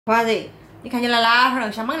瓜子，你看你那哪哈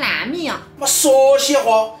儿像莽难民一样。我说些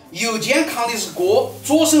话，右肩扛的是锅，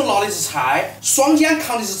左手拿的是菜，双肩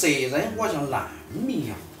扛的是责任，我像难民一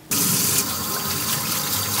样。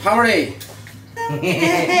好儿嘞，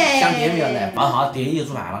想爹没有？来，抱哈，爹也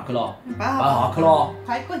煮饭了，去了。抱哈，去了。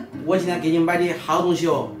快滚！我今天给你买的好东西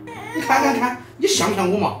哦，你看，你像不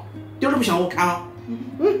像我嘛？点儿都不像我，看啊。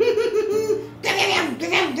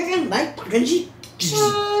来，大根鸡。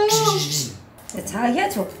这超小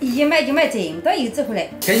厨，一买就买这么多柚子回来。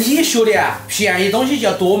跟你学的啊，便宜东西就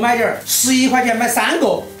要多买点儿，11块钱买3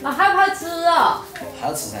个。那好不好吃哦？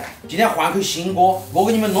好吃噻！今天换口新锅，我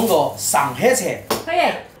给你们弄个上海菜。可以。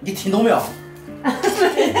你听懂没有？我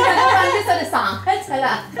把你说的上海菜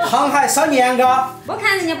了。航海烧年糕。我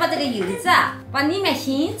看人家把这个柚子啊，把里面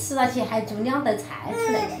芯吃了去，还做2道菜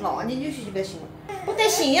出来。那你女婿就不得行了。不得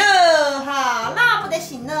行哦，哈，那不得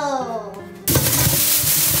行哦。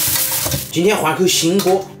今天换口新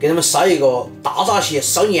锅，给他们烧一个大闸蟹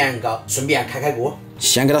烧年糕，顺便开锅。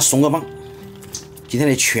先给他松个绑，今天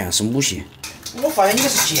的全是母蟹。我发现你这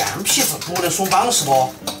是贱皮子，不能松绑是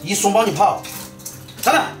不？一松绑就跑。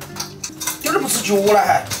站了，点儿都不吃脚了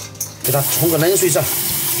还。给他冲个冷水澡，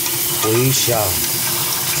回小，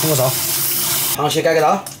冲个澡。螃蟹改个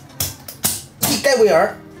刀，一改为2。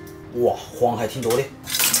哇，黄还挺多的。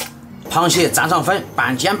螃蟹蘸上粉，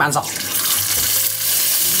半煎半炸。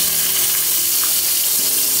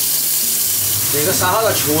这个烧好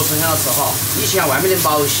了确实很好吃哈！以前外面的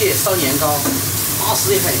毛蟹烧年糕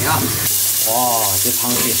，80的很啊！哇，这螃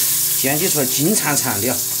蟹煎起出来金灿灿的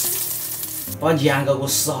啊！把年糕给我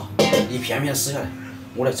撕哈，一片片撕下来，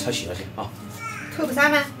我来炒蟹了去啊！头不膻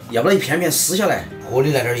吗？要不然一片片撕下来，锅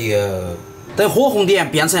里来点油，等火红点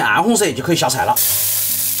变成暗红色就可以下菜了。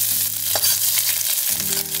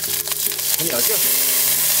料酒，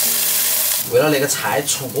为了那个菜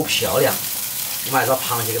出锅漂亮。我们还是把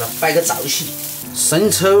螃蟹给它摆个造型，生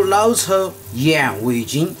抽、老抽、盐、味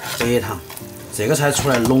精、白糖，这个菜出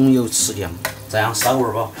来浓油赤酱，这样烧味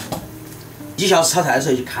儿不？你下次炒菜的时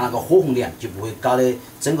候就看那个火红点，就不会搞得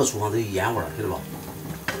整个厨房都有烟味儿，晓得不？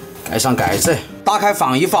盖上盖子，打开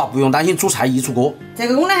放一发，不用担心煮菜溢出锅。这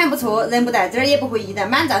个功能还不错，人不在这儿也不会溢得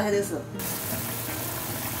满灶台都是。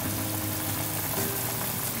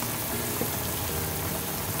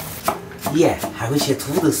耶，还会切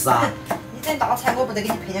土豆丝啊！整大菜我不得给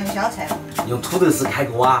你配2个小菜。用土豆丝开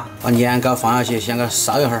锅啊！把年糕放下去，先给它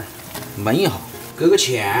烧一会儿，焖一下，勾个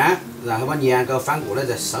芡，然后把年糕翻过来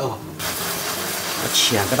再烧一下，把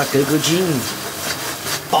芡给它勾紧。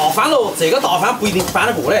大翻了，这个大翻不一定翻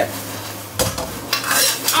得过来。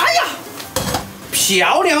哎呀，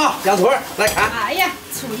漂亮啊，杨兔儿，来看。哎呀，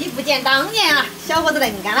厨艺不减当年啊，小伙子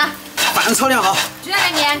能干了。翻炒2下。居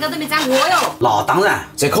然连年糕都没粘锅哟！那当然，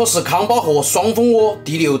这可是康宝和双蜂窝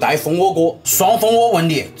第6代蜂窝锅，双蜂窝纹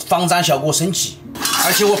理，防粘效果升级。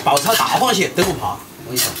而且我爆炒大螃蟹都不怕。我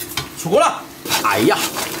跟你说，出锅了！哎呀，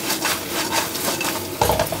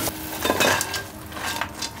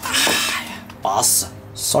巴适！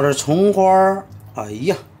撒点葱花儿，哎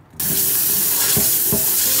呀。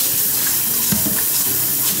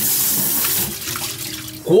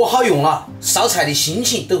锅好用了，烧菜的心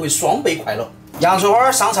情都会双倍快乐。洋葱花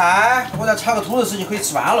上菜，我再炒个土豆丝就可以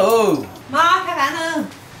吃饭喽。妈，开饭喽！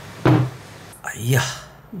哎呀，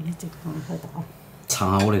你这个汤好大。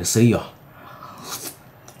尝下我那个手艺啊，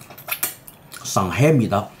上海味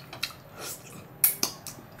道。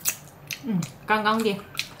刚刚的。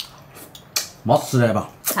没吃来吧？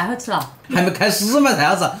太好吃了。还没开始嘛，太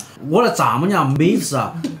好吃！我的丈母娘每次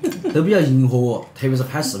啊都比较迎合我，特别是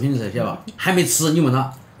拍视频的时候，晓得吧？还没吃，你问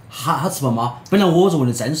他好吃不妈？本来我是问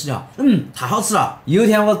的真实的哈，太好吃了。有一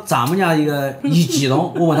天我丈母娘一激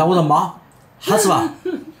动，我问她，我说妈，好吃吧？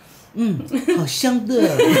好香的。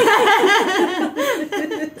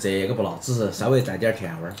这个不辣，只是稍微带点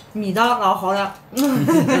甜味儿。味道老好了。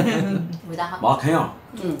味道好。妈啃呀，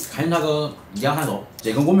啃那个2、3个。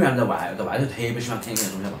这个我们原来在外头特别喜欢啃那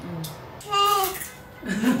种，晓得吧？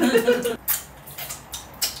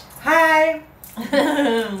嗨。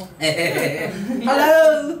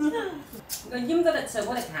Hello。你们都在吃，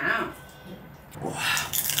我在看。哇，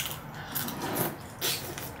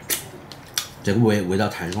这个味道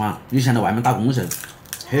太爽了！以前在外面打工的时候，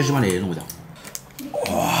很喜欢那种味道。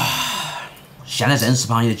哇，现在正吃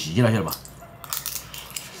螃蟹的季节了，晓得吧？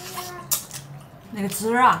那个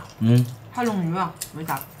汁儿啊，好浓郁啊，味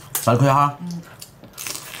道。烧可以哈。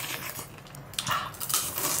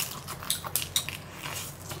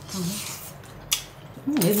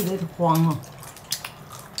那是黄啊。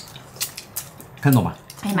啃懂吗？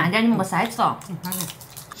哎，慢点，你们给我塞吃了。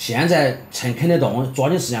谢现在趁啃得动，抓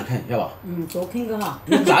紧时间啃，晓得吧？多啃个哈。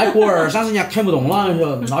你再过20-30年啃不动了，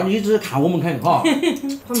那你只看我们啃哈。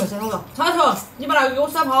好没事好了。炒头，你把那个油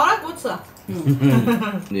烧泡了给我吃。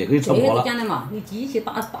那个就炒破了。讲的嘛，用机器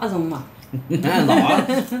打绒嘛。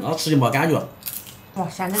那吃就没感觉。哇，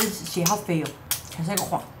现在的蟹好肥哦，全是一个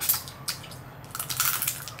黄。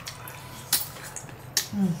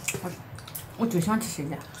我最喜欢吃蟹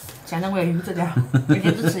了。现在我要悠着点儿，每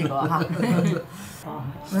天只吃一个哈。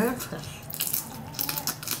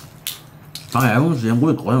上爱公司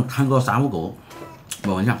我一个人啃个3-5个，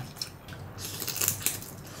没问题。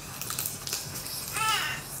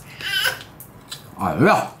哎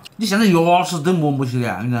呀，你现在牙齿都磨起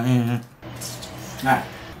来，你看，哎，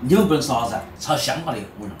你们不能吃啥子？炒香辣的，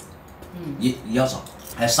我说，也要吃，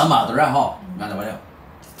还烧麻豆儿哈，按照不了，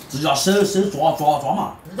自己要手抓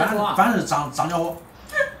嘛，反正脏家伙。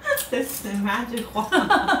这是满嘴花。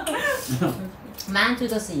满嘴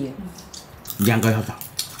都是油。年糕好吃。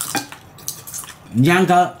年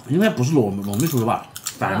糕应该不是糯米做的吧？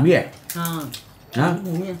饭米。糯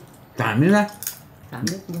米。饭米呢？饭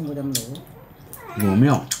米不没得糯。糯米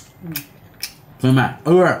哦。朋友们，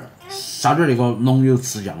偶尔烧点那个浓油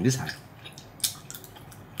赤酱的菜，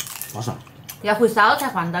巴适。要会烧才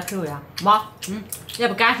换到口味啊，妈，你要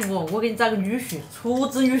不感谢我，我给你找个女婿，厨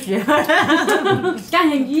子女婿。感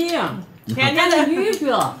谢你，天天的女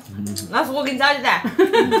婿，那是我给你找的噻。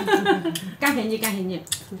感谢你，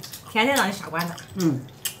天天让你下馆子。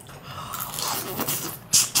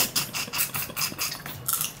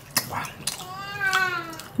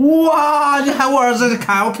哇！你喊我儿子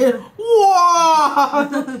看我啃，哇！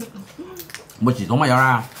没激动嘛，幺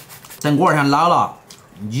儿，等我儿先老了。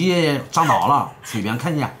你也长大了，随便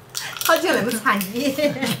啃你。好久那么馋你。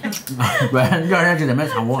对，你二天就那么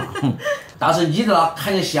馋我。但是你的那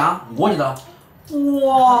啃得香，我觉得，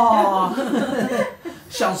哇，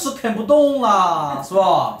想吃啃不动了，是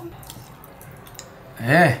吧？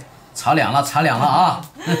哎，超亮了啊！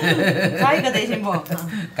找一个得行不？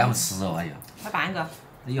敢不吃哦？哎呀，买半个。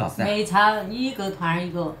有啥子？没炒，你一个团儿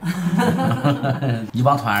一个。你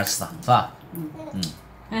帮团儿吃是吧？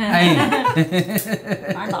哎，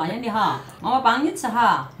团儿大点的哈，妈妈帮你吃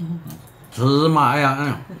哈。是嘛？哎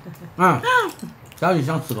呀，小姨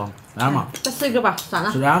想吃个，来嘛。再吃一个吧，算了。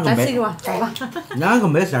吃两个没。再吃一个吧，再吧。两个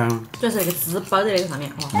没事儿。主要是那个汁包在那个上面，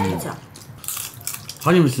哇，好吃。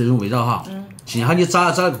好久没吃这种味道哈。幸好你找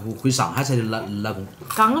一个会上海菜的老公。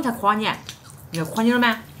刚刚才夸你，要夸你了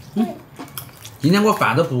吗？今天我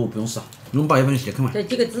饭都不用吃，我们把一份蟹啃完。这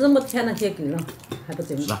几个芝麻添上去够了，还不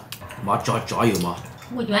够。是啊，妈加油嘛。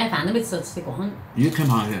我今晚饭都没吃，吃得过很。你啃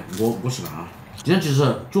螃蟹，我吃饭啊。今天其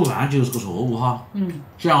实煮饭就是个错误哈。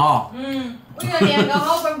这样哈。我觉得年糕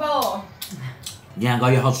好管饱哦。年糕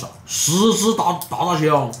也好吃，10只大闸蟹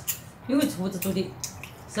哦。因为厨子煮的，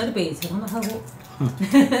烧的白菜汤都好喝。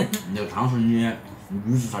那个汤是你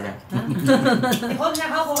女婿烧的。你喝起来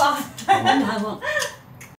好喝吧？很好喝。